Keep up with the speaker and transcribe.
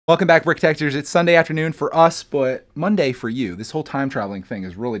Welcome back, brickitectors. It's Sunday afternoon for us, but Monday for you. This whole time traveling thing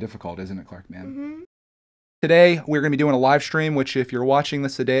is really difficult, isn't it, Clark, man? Mm-hmm. Today, we're going to be doing a live stream, which if you're watching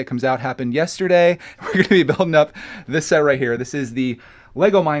this the day it comes out, happened yesterday. We're going to be building up this set right here. This is the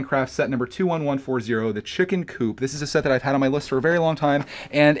Lego Minecraft set number 21140, the Chicken Coop. This is a set that I've had on my list for a very long time,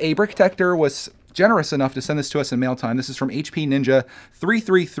 and a brickitector was generous enough to send this to us in mail time. This is from HP Ninja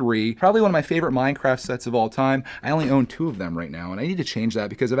 333, probably one of my favorite Minecraft sets of all time. I only own 2 of them right now, and I need to change that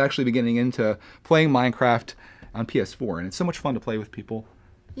because I've actually been getting into playing Minecraft on PS4, and it's so much fun to play with people.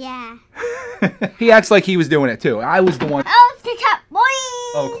 Yeah. He acts like he was doing it too. I was the one. Oh, the top boy!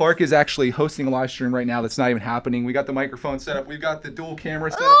 Oh, Clark is actually hosting a live stream right now that's not even happening. We got the microphone set up. We've got the dual camera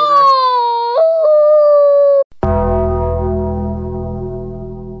set up over there.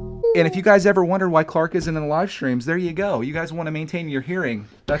 And if you guys ever wondered why Clark isn't in the live streams, there you go. You guys want to maintain your hearing.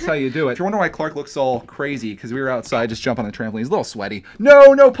 That's how you do it. If you're wondering why Clark looks all crazy, because we were outside just jumping on the trampoline. He's a little sweaty.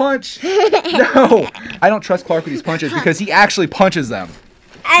 No, no punch! No! I don't trust Clark with these punches because he actually punches them.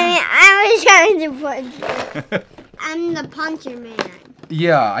 I was trying to punch. I'm the puncher man.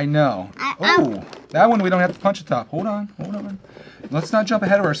 Yeah, I know. Oh, that one we don't have to punch the top. Hold on, hold on. Let's not jump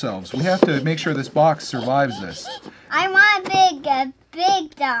ahead of ourselves. We have to make sure this box survives this. I want a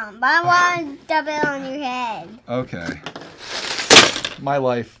big dump. I want to dump it on your head. Okay. My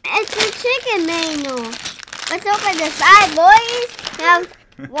life. It's a chicken menu. Let's open the side, boys. We have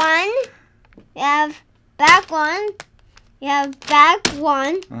one. We have back one. We have back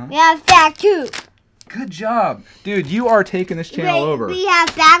one. We have back 2. Good job. Dude, you are taking this channel over. We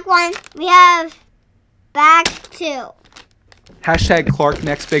have back 1. We have back 2. Hashtag Clark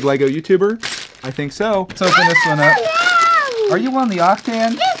next big Lego YouTuber. I think so. Let's open this one up. Are you on the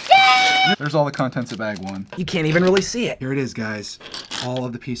Octane? There's all the contents of bag 1. You can't even really see it. Here it is, guys. All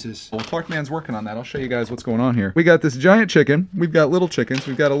of the pieces. Well, Clark Man's working on that. I'll show you guys what's going on here. We got this giant chicken. We've got little chickens.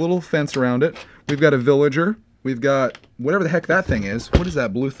 We've got a little fence around it. We've got a villager. We've got whatever the heck that thing is. What is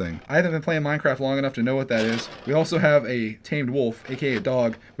that blue thing? I haven't been playing Minecraft long enough to know what that is. We also have a tamed wolf, aka a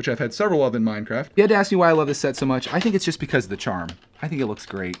dog, which I've had several of in Minecraft. If you had to ask me why I love this set so much, I think it's just because of the charm. I think it looks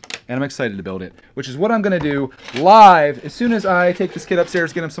great, and I'm excited to build it, which is what I'm gonna do live as soon as I take this kid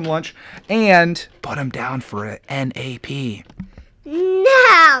upstairs, get him some lunch, and put him down for an NAP.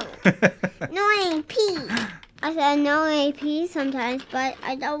 No! No AP. I said no AP sometimes, but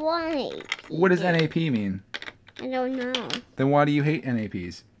I don't want AP. What does NAP mean? I don't know. Then why do you hate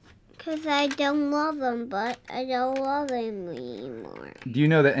NAPs? Because I don't love them, but I don't love them anymore. Do you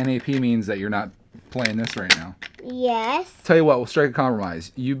know that NAP means that you're not playing this right now? Yes. Tell you what, we'll strike a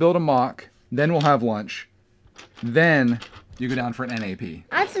compromise. You build a mock, then we'll have lunch, then you go down for an NAP.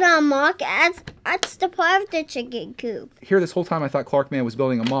 That's not a mock. That's the part of the chicken coop. Here, this whole time I thought Clark Man was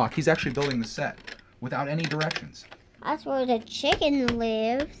building a mock. He's actually building the set without any directions. That's where the chicken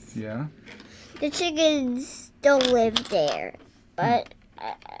lives. Yeah? The chickens still live there, but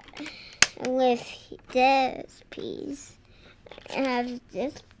with this piece, I have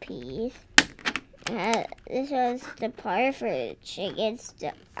this piece. This was the part for the chickens.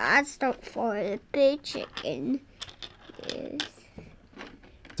 That's the for the big chicken. Yes.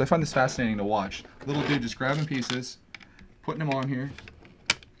 So I find this fascinating to watch. Little dude just grabbing pieces, putting them on here.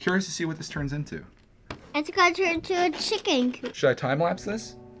 Curious to see what this turns into. It's gonna turn into a chicken coop. Should I time-lapse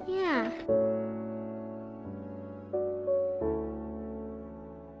this? Yeah.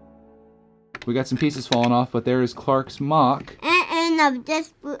 We got some pieces falling off, but there's Clark's mock. And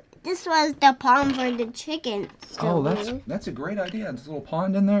this was the pond for the chickens. Oh, that's a great idea. There's a little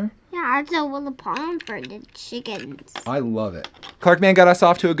pond in there. Yeah, it's a little pond for the chickens. I love it. Clark Man got us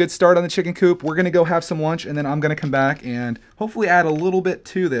off to a good start on the chicken coop. We're gonna go have some lunch, and then I'm gonna come back and hopefully add a little bit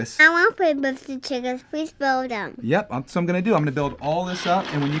to this. I want to play with the chickens. Please build them. Yep, that's what I'm gonna do. I'm gonna build all this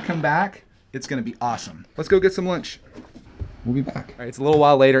up, and when you come back, it's gonna be awesome. Let's go get some lunch. We'll be back. All right, it's a little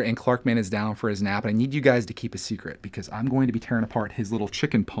while later, and Clark Man is down for his nap, and I need you guys to keep a secret because I'm going to be tearing apart his little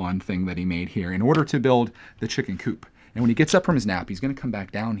chicken pond thing that he made here in order to build the chicken coop. And when he gets up from his nap, he's gonna come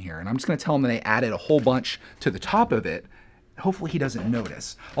back down here, and I'm just gonna tell him that I added a whole bunch to the top of it. Hopefully he doesn't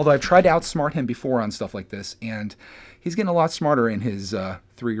notice. Although I've tried to outsmart him before on stuff like this, and he's getting a lot smarter in his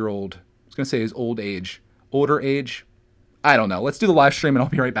 3-year-old, I was gonna say his older age. I don't know. Let's do the live stream and I'll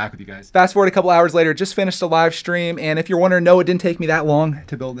be right back with you guys. Fast forward a couple hours later, just finished the live stream. And if you're wondering, no, it didn't take me that long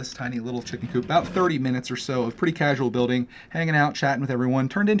to build this tiny little chicken coop. About 30 minutes or so of pretty casual building, hanging out, chatting with everyone,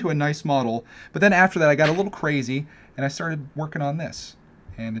 turned into a nice model. But then after that, I got a little crazy and I started working on this.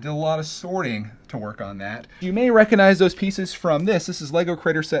 And I did a lot of sorting to work on that. You may recognize those pieces from this. This is Lego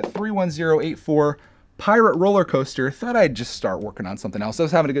Creator Set 31084 pirate roller coaster. Thought I'd just start working on something else. I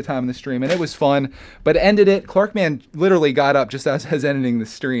was having a good time in the stream, and it was fun, but ended it. Clarkman literally got up just as I was ending the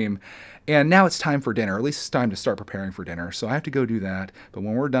stream. And now it's time for dinner. At least it's time to start preparing for dinner. So I have to go do that. But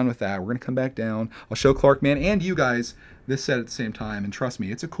when we're done with that, we're going to come back down. I'll show Clarkman and you guys this set at the same time. And trust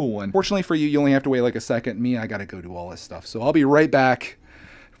me, it's a cool one. Fortunately for you, you only have to wait like a second. Me, I got to go do all this stuff. So I'll be right back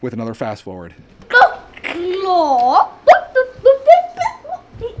with another fast forward.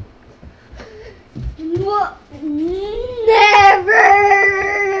 Never.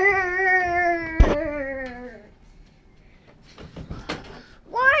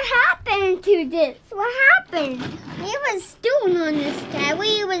 What happened to this? What happened? We was doing on this, Dad.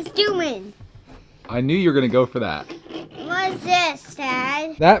 We was doing. I knew you were going to go for that. What's this,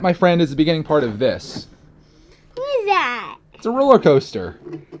 Dad? That, my friend, is the beginning part of this. What is that? It's a roller coaster.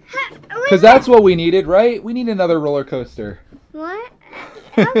 Because that's what we needed, right? We need another roller coaster. What?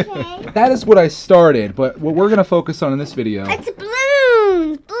 Okay. That is what I started, but what we're going to focus on in this video... It's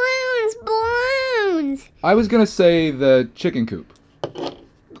balloons! Balloons! Balloons! I was going to say the chicken coop.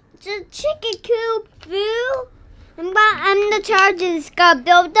 The chicken coop, boo! I'm the charge that's gonna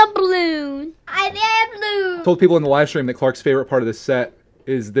build the balloon. I made a balloon. I told people in the live stream that Clark's favorite part of the set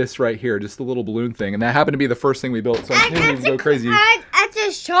is this right here, just the little balloon thing. And that happened to be the first thing we built, so I didn't even go crazy. That's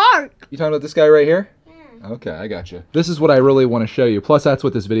a shark. You talking about this guy right here? Yeah. Okay, I got you. This is what I really want to show you. Plus, that's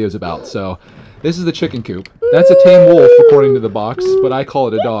what this video is about. So, this is the chicken coop. That's a tame wolf, according to the box, but I call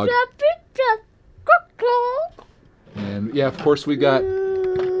it a dog. And yeah, of course, we've got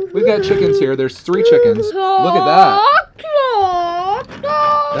chickens here. There's 3 chickens. Look at that.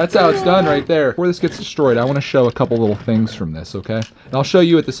 That's how it's done right there. Before this gets destroyed, I want to show a couple little things from this, okay? And I'll show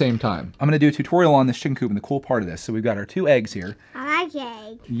you at the same time. I'm going to do a tutorial on this chicken coop and the cool part of this. So we've got our 2 eggs here. I like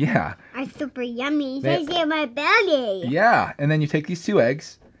eggs. Yeah. Are super yummy. They in my belly. Yeah. And then you take these 2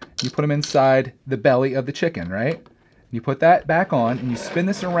 eggs, you put them inside the belly of the chicken, right? You put that back on, and you spin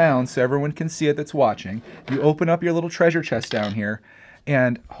this around so everyone can see it that's watching. You open up your little treasure chest down here,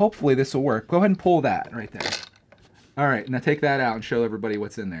 and hopefully this will work. Go ahead and pull that right there. All right, now take that out and show everybody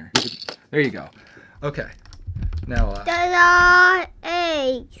what's in there. There you go. Okay. Now, Ta-da!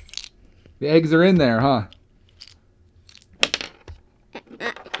 Eggs. The eggs are in there, huh?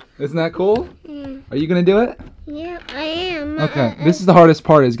 Isn't that cool? Yeah. Are you going to do it? Yeah, I am. Okay, this is the hardest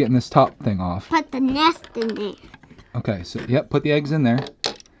part, is getting this top thing off. Put the nest in there. Okay, so, yep, put the eggs in there.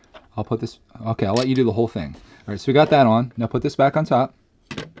 I'll put this, okay, I'll let you do the whole thing. All right, so we got that on. Now put this back on top.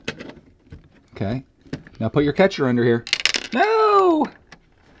 Okay. Now put your catcher under here. No!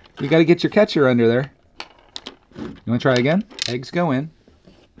 You got to get your catcher under there. You want to try again? Eggs go in.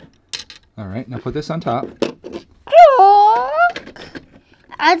 All right, now put this on top.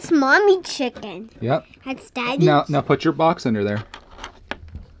 That's mommy chicken. Yep. That's daddy. Now put your box under there.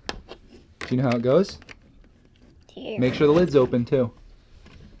 Do you know how it goes? Here. Make sure the lid's open too.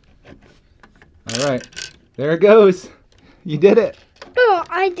 All right. There it goes. You did it. Oh,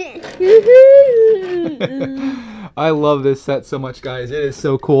 I did. I love this set so much, guys. It is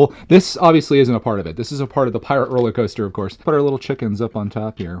so cool. This obviously isn't a part of it. This is a part of the pirate roller coaster, of course. Put our little chickens up on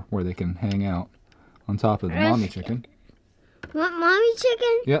top here where they can hang out on top of the mommy chicken. What, mommy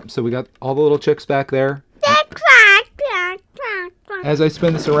chicken? Yep, so we got all the little chicks back there. Quack. As I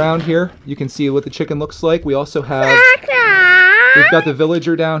spin this around here, you can see what the chicken looks like. We also have, we've got the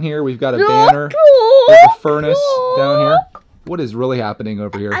villager down here. We've got a banner. There's a furnace down here. What is really happening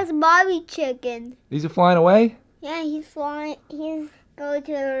over here? That's mommy chicken. These are flying away? Yeah, he's flying. He's going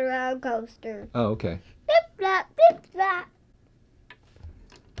to the roller coaster. Oh, okay. Blip, blap, blip,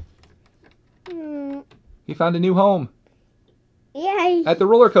 blap. He found a new home. Yeah. At the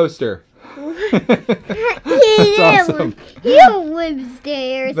roller coaster. That's awesome. He lives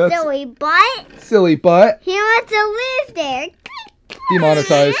there, silly butt. Silly butt. He wants to live there.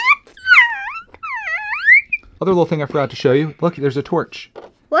 Demonetized. Other little thing I forgot to show you. Look, there's a torch.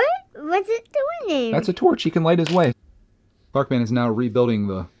 What? What's it doing there? That's a torch. He can light his way. Clarkman is now rebuilding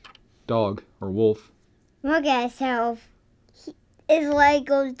the dog, or wolf. Look at himself. His leg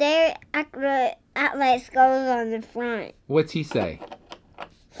goes there, Atlas goes on the front. What's he say?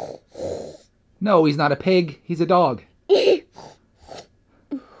 No, he's not a pig. He's a dog. I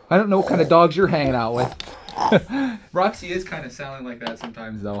don't know what kind of dogs you're hanging out with. Roxy is kind of sounding like that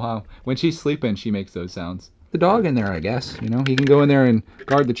sometimes, though, huh? When she's sleeping, she makes those sounds. The dog in there, I guess. You know, he can go in there and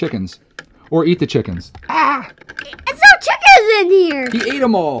guard the chickens. Or eat the chickens. Ah! It's no chickens in here! He ate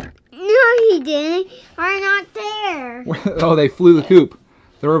them all! No, he didn't. Are not there. Oh, they flew the coop.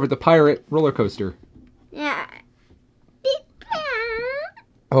 They're over at the pirate roller coaster. Yeah.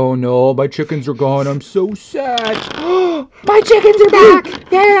 Oh no, my chickens are gone. I'm so sad. My chickens are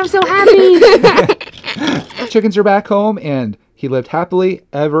back! Yeah, I'm so happy! chickens are back home, and he lived happily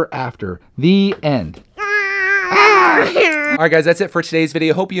ever after. The end. All right, guys, that's it for today's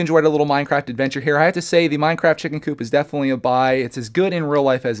video. Hope you enjoyed a little Minecraft adventure here. I have to say, the Minecraft Chicken Coop is definitely a buy. It's as good in real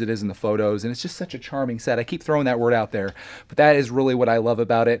life as it is in the photos, and it's just such a charming set. I keep throwing that word out there, but that is really what I love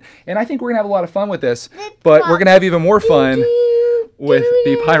about it. And I think we're going to have a lot of fun with this, but we're going to have even more fun with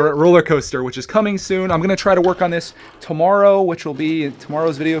the pirate roller coaster, which is coming soon. I'm going to try to work on this tomorrow, which will be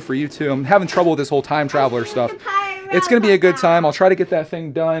tomorrow's video for you too. I'm having trouble with this whole time traveler stuff. It's going to be a good time. I'll try to get that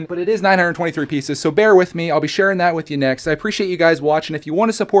thing done, but it is 923 pieces, so bear with me. I'll be sharing that with you next. I appreciate you guys watching. If you want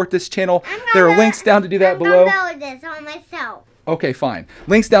to support this channel, there are links down to do that below. I'm gonna build this on myself. Okay, fine.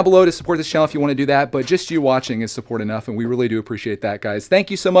 Links down below to support this channel if you want to do that, but just you watching is support enough, and we really do appreciate that, guys.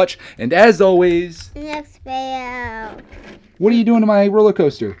 Thank you so much, and as always... Next video. What are you doing to my roller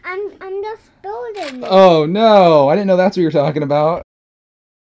coaster? I'm just building it. Oh, no. I didn't know that's what you're talking about.